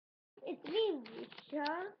it's me, Misha.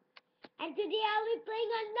 And today I'll be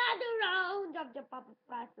playing another round of the Puppet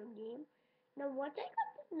Puzzle game. Now, what I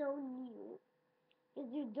got to know new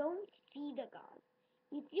is you don't see the card.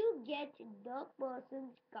 If you get the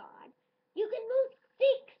person's card, you can move 6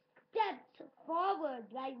 steps forward,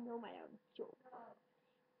 like no matter joke,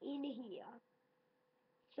 in here.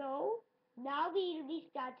 So, now we'll be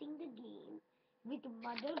starting the game with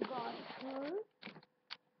Mother Gospel,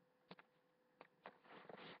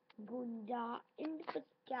 Gunda, and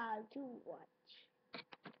Pascal to watch.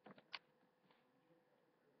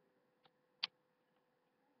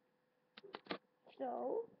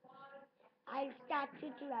 So, I'll start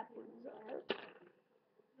with Rapunzel.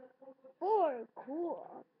 4,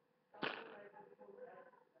 cool.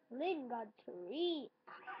 Lynn got 3.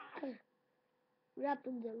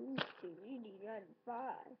 Rapunzel needs to really run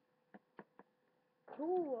fast.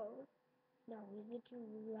 Cool. Now is it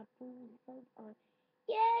Rapunzel or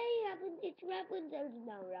yay, Rapunzel, it's Rapunzel.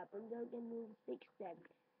 Now Rapunzel can move 6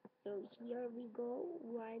 steps. So here we go.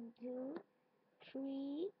 1, 2,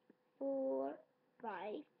 3, 4,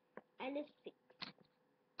 5, and a 6.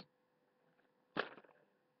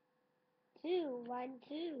 2, 1,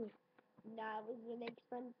 2. Now is the next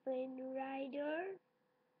one Flynn Rider.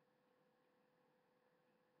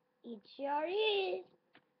 It sure is.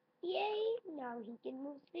 Yay! Now he can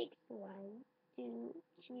move 6. 1, 2,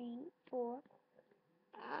 3, 4.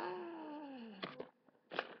 Ah!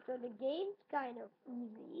 So the game's kind of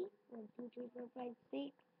easy. 1, 2, 3, 4, 5,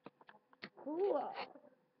 6. Cool.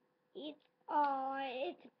 It's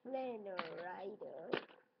Flynn Rider.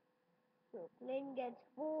 So Flynn gets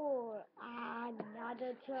 4.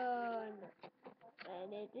 Another turn.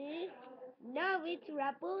 And it is now it's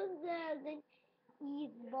Rapunzel. Then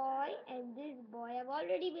his boy and this boy have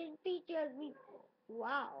already been featured with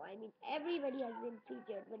wow, I mean everybody has been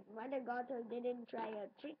featured, but Mother Gothel didn't try a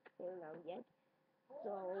trick till now yet.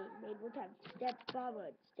 So they would have stepped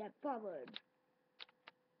forward, step forward.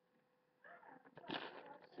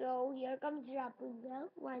 So here comes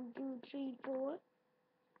Rapunzel. 1, 2, 3, 4.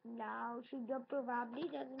 Now she probably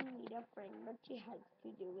doesn't need a friend, but she has to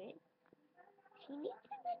do it. She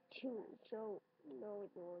needs a 2, so no,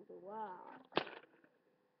 it won't work.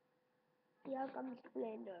 Here comes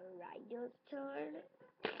Splendor Rider's turn.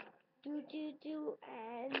 2, 2, 2,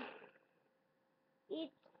 and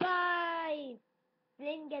it's 5.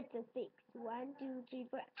 Flynn gets a 6. 1, 2, 3,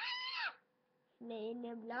 4.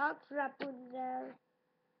 Flynn blocks Rapunzel.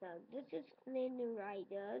 Now this is Flynn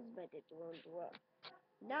Riders, but it won't work.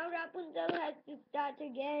 Now Rapunzel has to start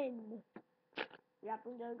again.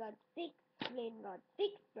 Rapunzel got 6. Flynn got 6.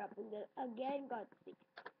 Rapunzel again got 6.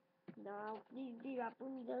 Now please be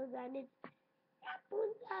Rapunzel, and it's Rapunzel.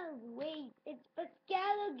 Wait, it's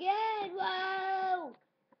Pascal again. Wow!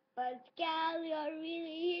 Pascal, you're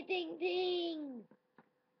really hitting things.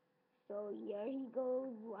 So here he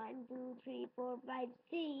goes. 1, 2, 3, 4, 5,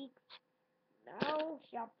 6. Now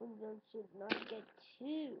Rapunzel should not get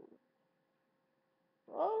 2.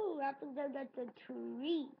 Oh, Rapunzel gets a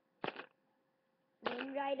 3.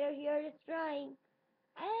 Flynn Rider here is trying.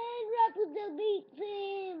 And Rapunzel beats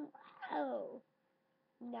him. Wow.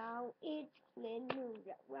 Now it's Flynn.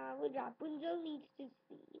 Wow, Rapunzel needs to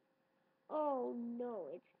see. Oh no,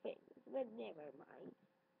 it's Flynn. But never mind.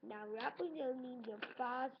 Now Rapunzel needs a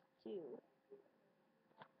fast 2.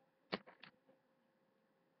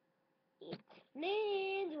 It's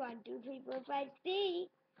Flynn. 1, 2, 3, 4, 5,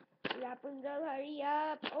 6. Rapunzel, hurry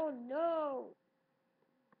up. Oh no.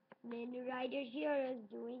 Flynn Rider here is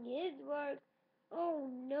doing his work. Oh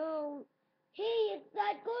no. Hey, it's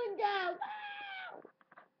not going down. Wow.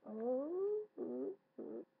 Oh.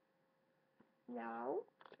 Now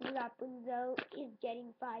Rapunzel is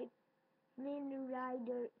getting 5. Flynn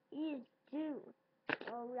Rider is 2.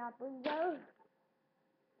 Oh, Rapunzel.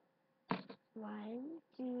 1,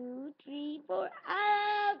 2, 3, 4.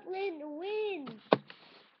 Flynn wins.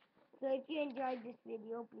 So if you enjoyed this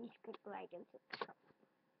video, please click like and subscribe.